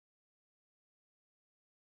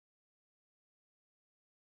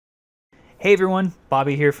Hey everyone,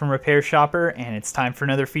 Bobby here from RepairShopr, and it's time for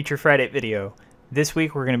another Feature Friday video. This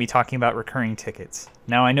week we're going to be talking about recurring tickets.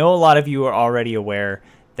 Now I know a lot of you are already aware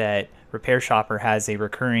that RepairShopr has a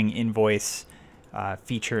recurring invoice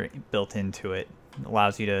feature built into it. It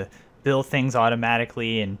allows you to bill things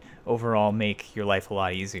automatically and overall make your life a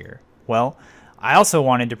lot easier. Well, I also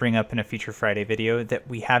wanted to bring up in a Feature Friday video that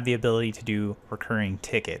we have the ability to do recurring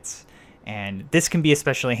tickets. And this can be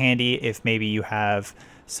especially handy if maybe you have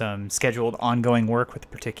some scheduled ongoing work with a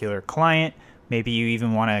particular client. Maybe you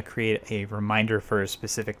even want to create a reminder for a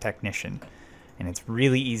specific technician. And it's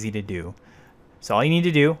really easy to do. So all you need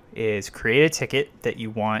to do is create a ticket that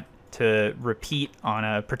you want to repeat on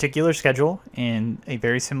a particular schedule in a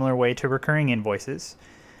very similar way to recurring invoices.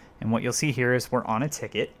 And what you'll see here is we're on a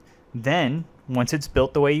ticket. Then, once it's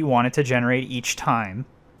built the way you want it to generate each time,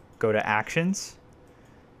 go to Actions,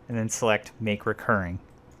 and then select Make Recurring.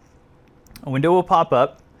 A window will pop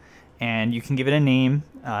up, and you can give it a name.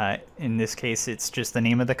 In this case, it's just the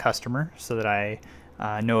name of the customer so that I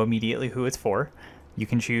know immediately who it's for. You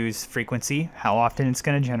can choose frequency, how often it's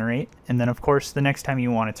going to generate, and then of course the next time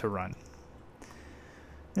you want it to run.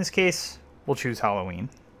 In this case, we'll choose Halloween.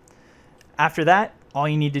 After that, all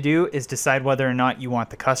you need to do is decide whether or not you want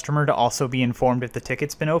the customer to also be informed if the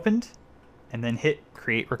ticket's been opened, and then hit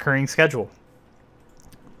Create Recurring Schedule.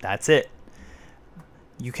 That's it.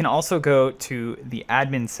 You can also go to the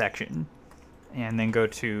admin section and then go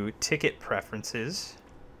to Ticket Preferences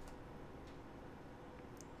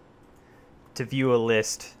to view a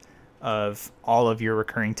list of all of your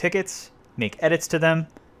recurring tickets, make edits to them,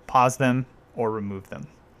 pause them, or remove them.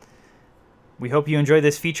 We hope you enjoy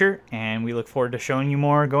this feature, and we look forward to showing you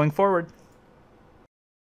more going forward.